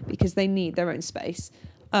children, because they need their own space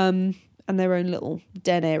and their own little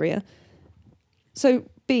den area. So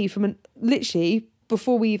B, literally,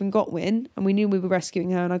 before we even got Win, and we knew we were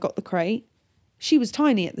rescuing her and I got the crate, she was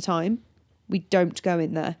tiny at the time. We don't go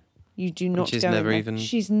in there. You do not go in there.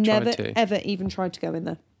 She's never, ever even tried to go in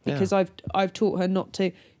there. Because I've taught her not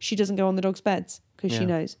to. She doesn't go on the dog's beds because she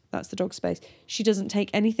knows that's the dog's space. She doesn't take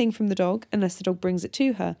anything from the dog unless the dog brings it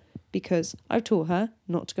to her, because I've taught her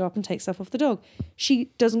not to go up and take stuff off the dog. She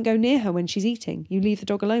doesn't go near her when she's eating. You leave the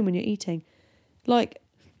dog alone when you're eating. Like,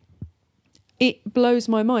 it blows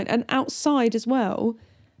my mind. And outside as well,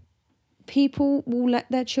 people will let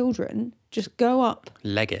their children just go up.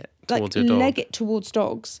 Leg it towards your dog. Leg it towards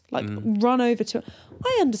dogs. Run over to...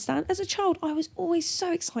 I understand. As a child, I was always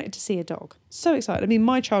so excited to see a dog. So excited.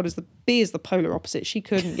 My child is the polar opposite. She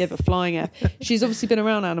couldn't give a flying F. She's obviously been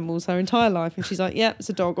around animals her entire life, and she's like, yeah, it's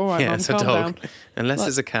a dog. All right, Mum, calm down. Unless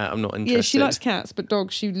it's a cat, I'm not interested. Yeah, she likes cats, but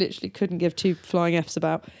dogs she literally couldn't give two flying Fs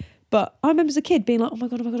about. But I remember as a kid being like, oh my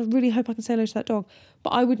God, I really hope I can say hello to that dog.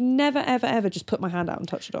 But I would never, ever, ever just put my hand out and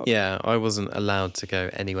touch a dog. Yeah, I wasn't allowed to go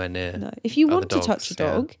anywhere near. No. If you want to touch a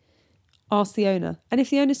dog, ask the owner. And if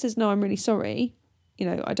the owner says, no, I'm really sorry,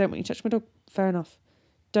 I don't want you to touch my dog, fair enough.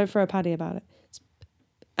 Don't throw a paddy about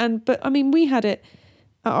it. But we had it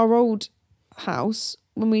at our old house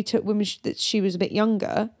when she was a bit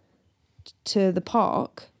younger to the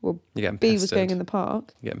park. Well, B was going in the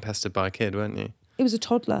park. You're getting pestered by a kid, weren't you? It was a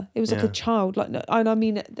toddler. It was like a child.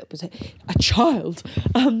 That was a child.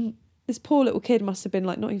 This poor little kid must have been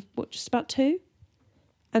like not even, just about 2.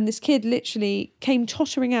 And this kid literally came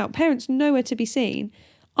tottering out. Parents nowhere to be seen.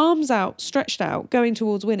 Arms out, stretched out, going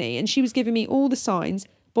towards Winnie. And she was giving me all the signs,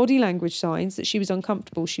 body language signs, that she was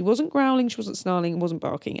uncomfortable. She wasn't growling, she wasn't snarling, wasn't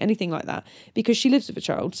barking, anything like that. Because she lives with a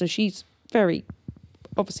child, so she's very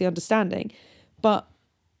obviously understanding. But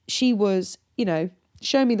she was,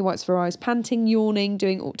 showing me the whites of her eyes, panting, yawning,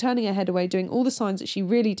 turning her head away, doing all the signs that she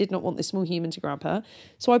really did not want this small human to grab her.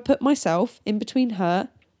 So I put myself in between her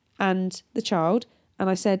and the child, and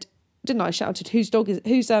I said, didn't I? Shouted, whose child is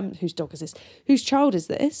this? Whose child is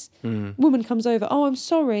this? Woman comes over, oh, I'm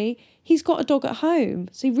sorry, he's got a dog at home,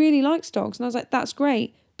 so he really likes dogs. And I was like, that's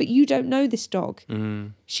great, but you don't know this dog.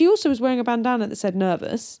 She also was wearing a bandana that said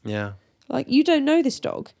nervous. Yeah. Like, you don't know this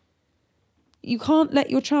dog. You can't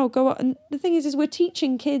let your child go up. And the thing is we're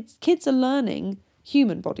teaching kids are learning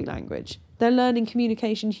human body language. They're learning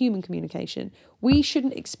communication, human communication. We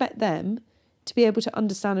shouldn't expect them to be able to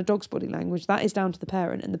understand a dog's body language. That is down to the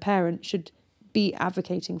parent, and the parent should be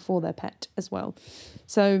advocating for their pet as well.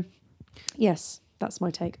 So, yes, that's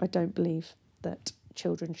my take. I don't believe that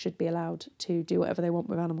children should be allowed to do whatever they want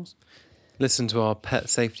with animals. Listen to our pet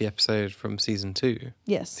safety episode from season 2.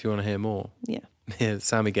 Yes. If you want to hear more. Yeah. Hear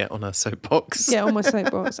Sammy get on her soapbox. Get on my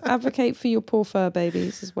soapbox. Advocate for your poor fur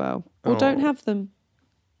babies as well. Or don't have them.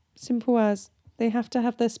 Simple as. They have to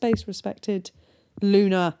have their space respected.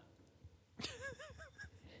 Luna.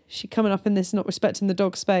 She coming up in this not respecting the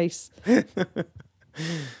dog space.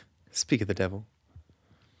 Speak of the devil.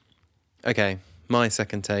 Okay, my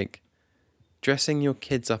second take. Dressing your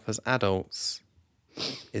kids up as adults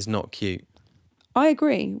is not cute. I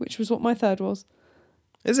agree, which was what my third was.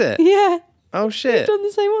 Is it? Yeah. Oh, shit. We've done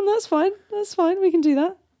the same one. That's fine. That's fine. We can do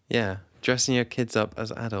that. Yeah. Dressing your kids up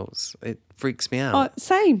as adults. It freaks me out.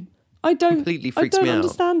 Same. I don't completely freaks me out. I don't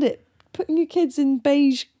understand it. Putting your kids in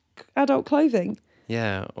beige adult clothing.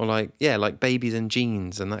 Yeah. Or like babies in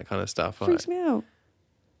jeans and that kind of stuff. Freaks me out.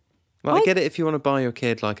 Like, I get it if you want to buy your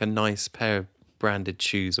kid like a nice pair of branded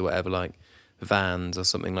shoes or whatever, like Vans or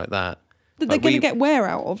something like that. That they're going to get wear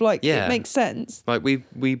out of. Like, it makes sense. Like,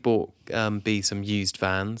 we bought B some used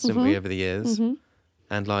Vans, didn't we, over the years? Mm-hmm.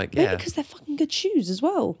 And like, maybe because they're fucking good shoes as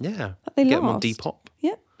well. Yeah. Like, they get last. them on Depop.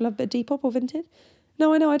 Yeah, love a bit of Depop or Vinted.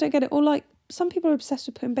 No, I know, I don't get it. Or like, some people are obsessed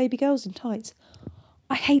with putting baby girls in tights.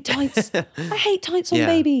 I hate tights. I hate tights on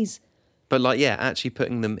babies. But like, actually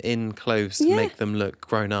putting them in clothes to make them look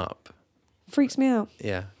grown up. Freaks me out.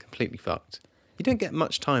 Yeah, completely fucked. You don't get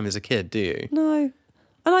much time as a kid, do you? No.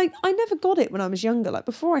 And I never got it when I was younger. Like,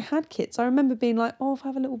 before I had kids, I remember being like, oh, if I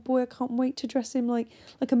have a little boy, I can't wait to dress him like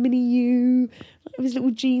a mini you, like with his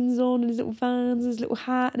little jeans on and his little Vans and his little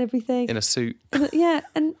hat and everything. In a suit. Yeah,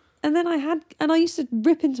 and then I used to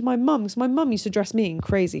rip into my mum, because my mum used to dress me in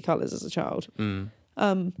crazy colours as a child.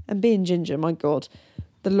 And being ginger, my God,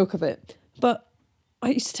 the look of it. But I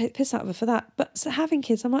used to take the piss out of her for that. But so having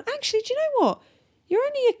kids, I'm like, actually, do you know what? You're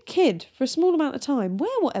only a kid for a small amount of time. Wear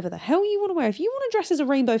whatever the hell you want to wear. If you want to dress as a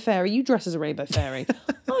rainbow fairy, you dress as a rainbow fairy.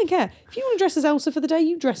 I don't care. If you want to dress as Elsa for the day,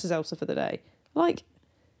 you dress as Elsa for the day. Like,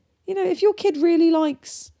 you know, if your kid really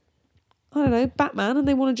likes, I don't know, Batman, and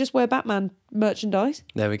they want to just wear Batman merchandise,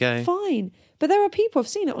 There we go. fine. But there are people, I've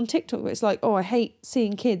seen it on TikTok, where it's like, oh, I hate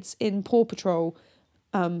seeing kids in Paw Patrol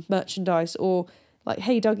merchandise or like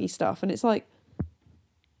Hey Dougie stuff. And it's like,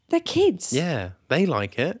 they're kids. Yeah, they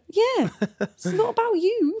like it. Yeah. It's not about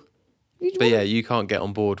you. But yeah, you can't get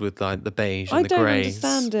on board with like the beige and the I greys.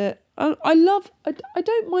 don't understand it. I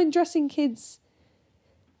don't mind dressing kids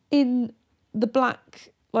in the black,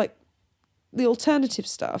 like the alternative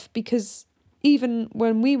stuff, because even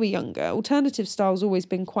when we were younger, alternative style's always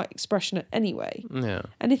been quite expressionate anyway. Yeah.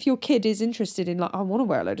 And if your kid is interested in like, I want to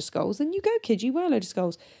wear a load of skulls, then you go, kid, you wear a load of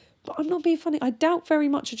skulls. But I'm not being funny. I doubt very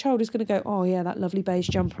much a child is going to go, oh yeah, that lovely beige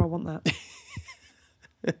jumper, I want that.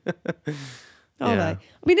 Are they? I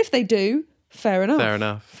mean, if they do, fair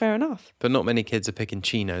enough. Fair enough. But not many kids are picking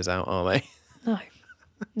chinos out, are they?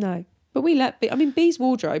 No. But we I mean, Bee's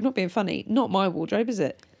wardrobe, not being funny, not my wardrobe, is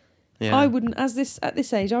it? Yeah. I wouldn't, at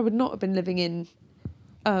this age, I would not have been living in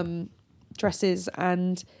dresses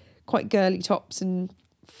and quite girly tops and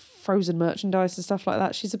Frozen merchandise and stuff like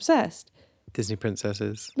that. She's obsessed. Disney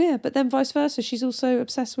princesses. Yeah, but then vice versa. She's also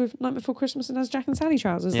obsessed with Night Before Christmas and has Jack and Sally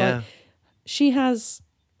trousers. Yeah. Like, she has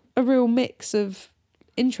a real mix of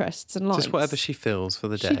interests and likes. Just whatever she feels for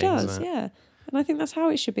the day. She does, isn't it? yeah. And I think that's how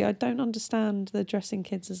it should be. I don't understand the dressing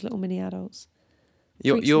kids as little mini adults.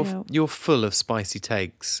 Freaks me out. You're full of spicy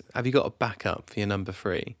takes. Have you got a backup for your number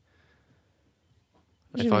 3?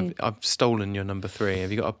 What do you mean? I've stolen your number 3,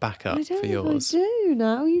 have you got a backup for yours? I do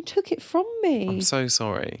now. You took it from me. I'm so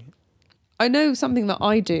sorry. I know something that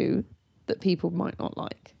I do that people might not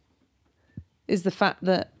like is the fact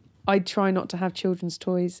that I try not to have children's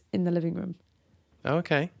toys in the living room. Oh,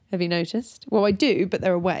 okay. Have you noticed? Well, I do, but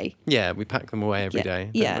they're away. Yeah, we pack them away every day,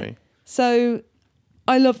 don't we? So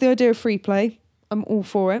I love the idea of free play. I'm all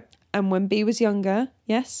for it. And when Bea was younger,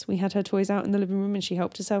 yes, we had her toys out in the living room and she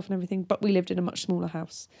helped herself and everything, but we lived in a much smaller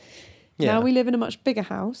house. Yeah. Now we live in a much bigger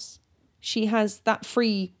house. She has that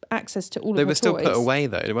free access to all of her toys. They were still put away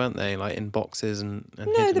though, weren't they? Like in boxes and No,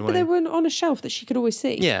 hidden but away. they were on a shelf that she could always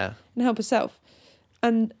see. Yeah. And help herself.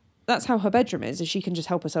 And that's how her bedroom is she can just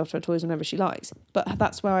help herself to her toys whenever she likes. But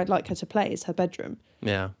that's where I'd like her to play, is her bedroom.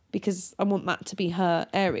 Yeah. Because I want that to be her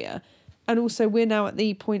area. And also we're now at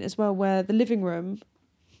the point as well where the living room,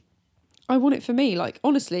 I want it for me. Like,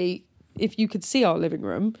 honestly, if you could see our living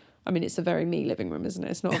room, I mean, it's a very me living room, isn't it?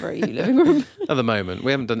 It's not a very you living room. At the moment,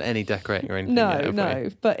 we haven't done any decorating or anything yet, have No,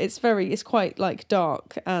 we? but it's quite like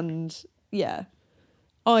dark, and yeah,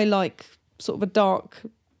 I like sort of a dark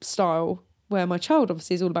style where my child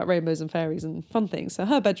obviously is all about rainbows and fairies and fun things. So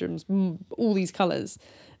her bedroom's all these colours,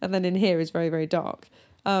 and then in here is very, very dark.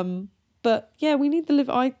 But yeah, we need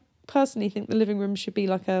I personally think the living room should be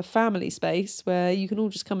like a family space where you can all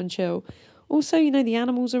just come and chill. Also, you know, the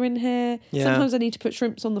animals are in here. Yeah. Sometimes I need to put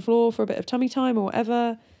shrimps on the floor for a bit of tummy time or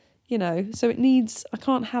whatever, you know. So I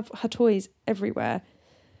can't have her toys everywhere.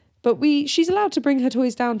 But she's allowed to bring her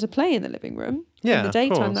toys down to play in the living room. Yeah, in the of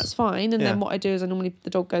daytime, course. that's fine. And Yeah. then what I do is the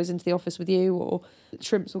dog goes into the office with you, or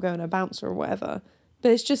shrimps will go in a bouncer or whatever.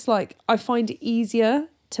 But it's just like, I find it easier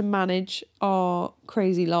to manage our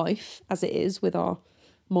crazy life as it is with our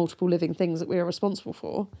multiple living things that we are responsible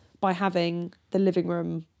for by having the living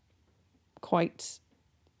room quite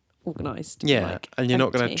organised. Yeah, like, and you're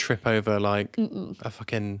not going to empty. trip over like a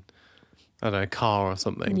fucking, I don't know, car or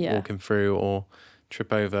something Yeah. walking through, or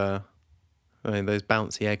trip over, I mean, those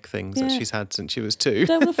bouncy egg things that Yeah. she's had since she was 2.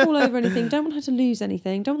 Don't want to fall over anything. Don't want her to lose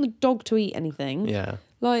anything. Don't want the dog to eat anything. Yeah,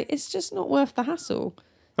 Like, it's just not worth the hassle.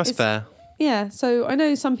 that's fair. Yeah, so I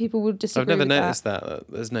know some people would disagree I've never with noticed that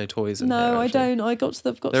there's no toys in here. No, I actually. don't. I've got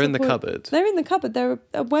They're to in the point- cupboard. They're in the cupboard. They're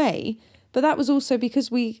away. But that was also because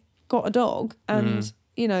we got a dog and,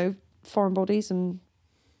 you know, foreign bodies and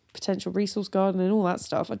potential resource garden and all that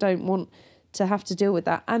stuff. I don't want to have to deal with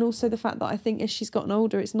that. And also the fact that I think as she's gotten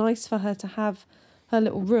older, it's nice for her to have her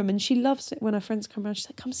little room, and she loves it when her friends come around. She's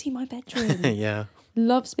like, come see my bedroom. Yeah.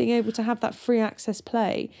 Loves being able to have that free access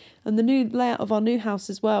play. And the new layout of our new house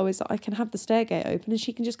as well is that I can have the stair gate open and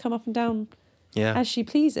she can just come up and down as she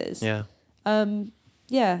pleases. Yeah.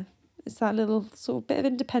 Yeah, it's that little sort of bit of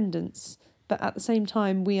independence, but at the same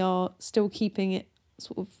time we are still keeping it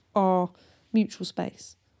sort of our mutual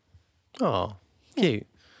space. Oh, cute.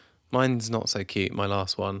 Mine's not so cute, my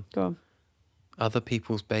last one. Go on. Other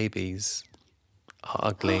people's babies are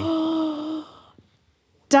ugly.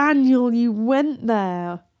 Daniel, you went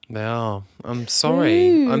there. They are. I'm sorry.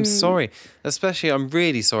 Ooh. I'm sorry. Especially, I'm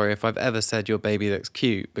really sorry if I've ever said your baby looks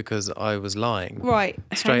cute because I was lying. Right.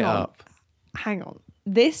 Straight up. Hang on.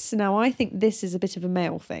 Now I think this is a bit of a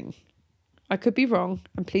male thing. I could be wrong,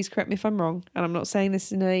 and please correct me if I'm wrong. And I'm not saying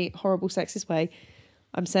this in a horrible sexist way.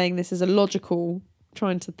 I'm saying this as a logical,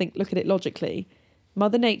 trying to look at it logically.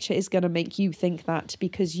 Mother Nature is going to make you think that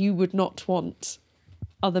because you would not want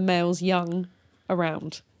other males young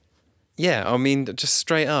around. Yeah, I mean, just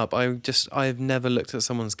straight up, I've never looked at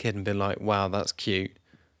someone's kid and been like, wow, that's cute.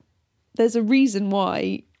 There's a reason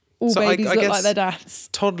why all babies look like their dads.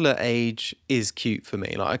 Toddler age is cute for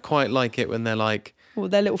me. Like, I quite like it when they're like... Well,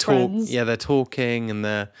 they're little friends. Yeah, they're talking and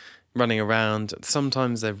they're running around.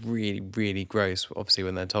 Sometimes they're really, really gross, obviously,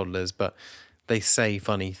 when they're toddlers, but they say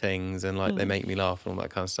funny things and like they make me laugh and all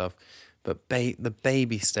that kind of stuff. But the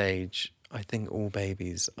baby stage, I think all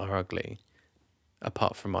babies are ugly.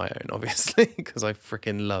 Apart from my own, obviously, because I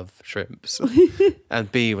freaking love shrimps.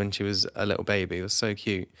 And B, when she was a little baby, was so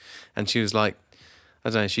cute. And she was like,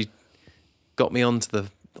 I don't know, she got me onto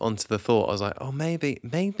the thought. I was like, oh, maybe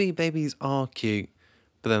babies are cute.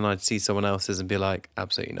 But then I'd see someone else's and be like,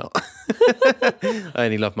 absolutely not. I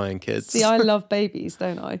only love my own kids. See, I love babies,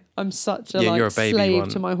 don't I? I'm such a you're a baby slave one.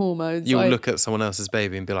 to my hormones. You'll look at someone else's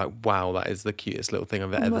baby and be like, wow, that is the cutest little thing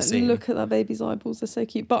I've ever seen. Look at that baby's eyeballs, they're so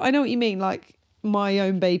cute. But I know what you mean, like, my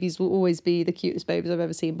own babies will always be the cutest babies I've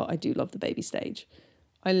ever seen, but I do love the baby stage.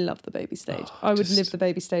 I love the baby stage. I would live the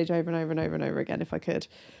baby stage over and over and over and over again if I could.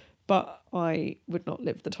 But I would not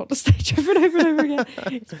live the toddler stage over and over and over again.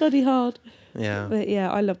 It's bloody hard. Yeah. But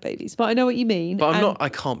yeah, I love babies. But I know what you mean. But I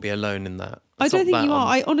can't be alone in that. I don't think you are.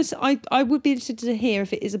 I honestly, I would be interested to hear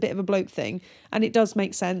if it is a bit of a bloke thing. And it does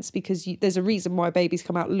make sense because there's a reason why babies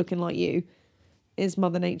come out looking like you. Is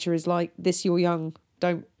Mother Nature is like, this you're young,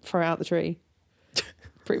 don't throw it out the tree.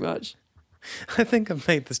 Pretty much. I think I've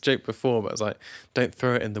made this joke before, but I was like, don't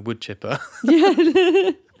throw it in the wood chipper.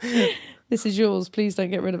 Yeah. This is yours. Please don't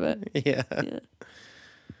get rid of it. Yeah.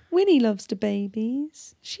 Winnie loves the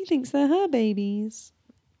babies. She thinks they're her babies.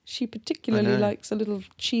 She particularly likes a little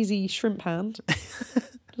cheesy shrimp hand.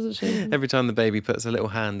 Doesn't she? Every time the baby puts a little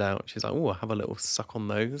hand out, she's like, oh, I'll have a little suck on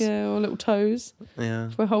those. Yeah, or little toes. Yeah.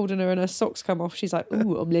 If we're holding her and her socks come off, she's like,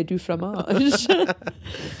 ooh, omelette du fromage. Have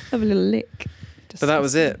a little lick. But that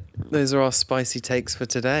was it. Those are our spicy takes for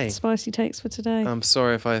today. Spicy takes for today. I'm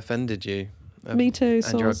sorry if I offended you. Me too,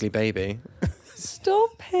 And your ugly baby.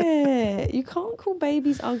 Stop it. You can't call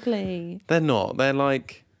babies ugly. They're not. They're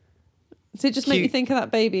like... Does it just make you think of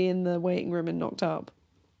that baby in the waiting room in Knocked Up?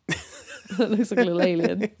 That looks like a little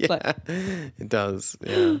alien. Yeah, like... it does,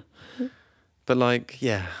 yeah. But like,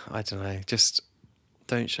 yeah, I don't know. Just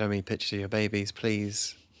don't show me pictures of your babies,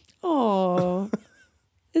 please. Oh.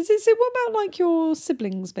 What about like your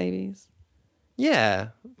siblings' babies? Yeah.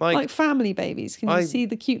 Like family babies. Can you see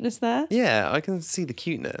the cuteness there? Yeah, I can see the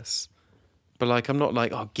cuteness. But like, I'm not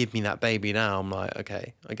like, oh, give me that baby now. I'm like,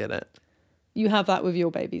 okay, I get it. You have that with your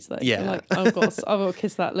babies though. Yeah. You're like, I've got to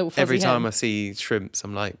kiss that little fuzzy Every time hen. I see shrimps,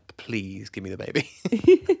 I'm like, please give me the baby.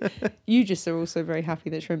 You just are also very happy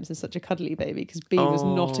that Shrimps is such a cuddly baby because B was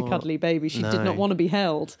not a cuddly baby. She did not want to be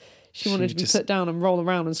held. She wanted to be put down and roll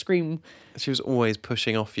around and scream. She was always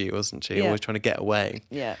pushing off you, wasn't she? Yeah. Always trying to get away.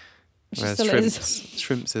 Yeah. Whereas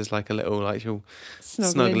Shrimps is like a little, like she'll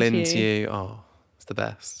snuggle into you. Oh, it's the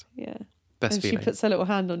best. Yeah. Best feeling. She puts her little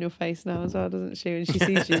hand on your face now as well, doesn't she? When she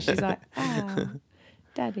sees you, she's like,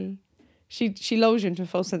 daddy. She lulls you into a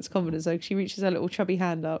false sense of confidence though, 'cause she reaches her little chubby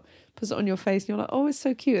hand up, puts it on your face, and you're like, oh, it's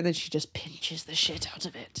so cute. And then she just pinches the shit out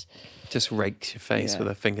of it. Just rakes your face with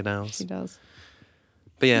her fingernails. She does.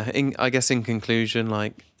 But yeah, I guess in conclusion,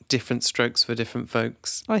 like, different strokes for different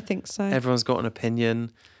folks. I think so. Everyone's got an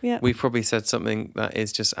opinion. Yeah. We've probably said something that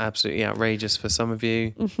is just absolutely outrageous for some of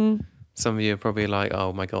you. Mm-hmm. Some of you are probably like,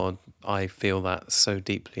 oh my God, I feel that so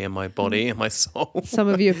deeply in my body and my soul. Some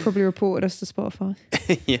of you have probably reported us to Spotify.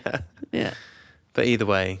 Yeah. Yeah. But either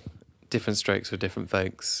way, different strokes for different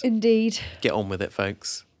folks. Indeed. Get on with it,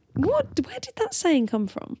 folks. Where did that saying come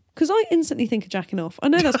from? Because I instantly think of jacking off. I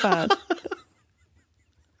know that's bad.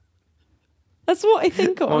 That's what I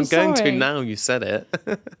think of. Well, I'm going sorry. to now you said it.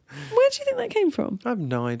 Where do you think that came from? I have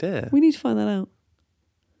no idea. We need to find that out.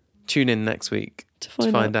 Tune in next week To to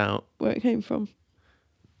find, find out. where it came from.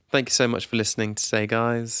 Thank you so much for listening today,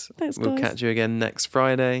 guys. Thanks, We'll guys. catch you again next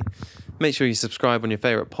Friday. Make sure you subscribe on your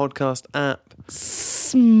favourite podcast app.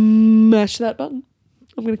 Smash that button.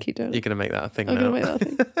 I'm going to keep doing it. You're going to make that a thing I'm now. going to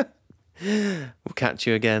make that a thing. We'll catch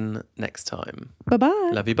you again next time.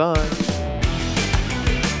 Bye-bye. Love you, bye.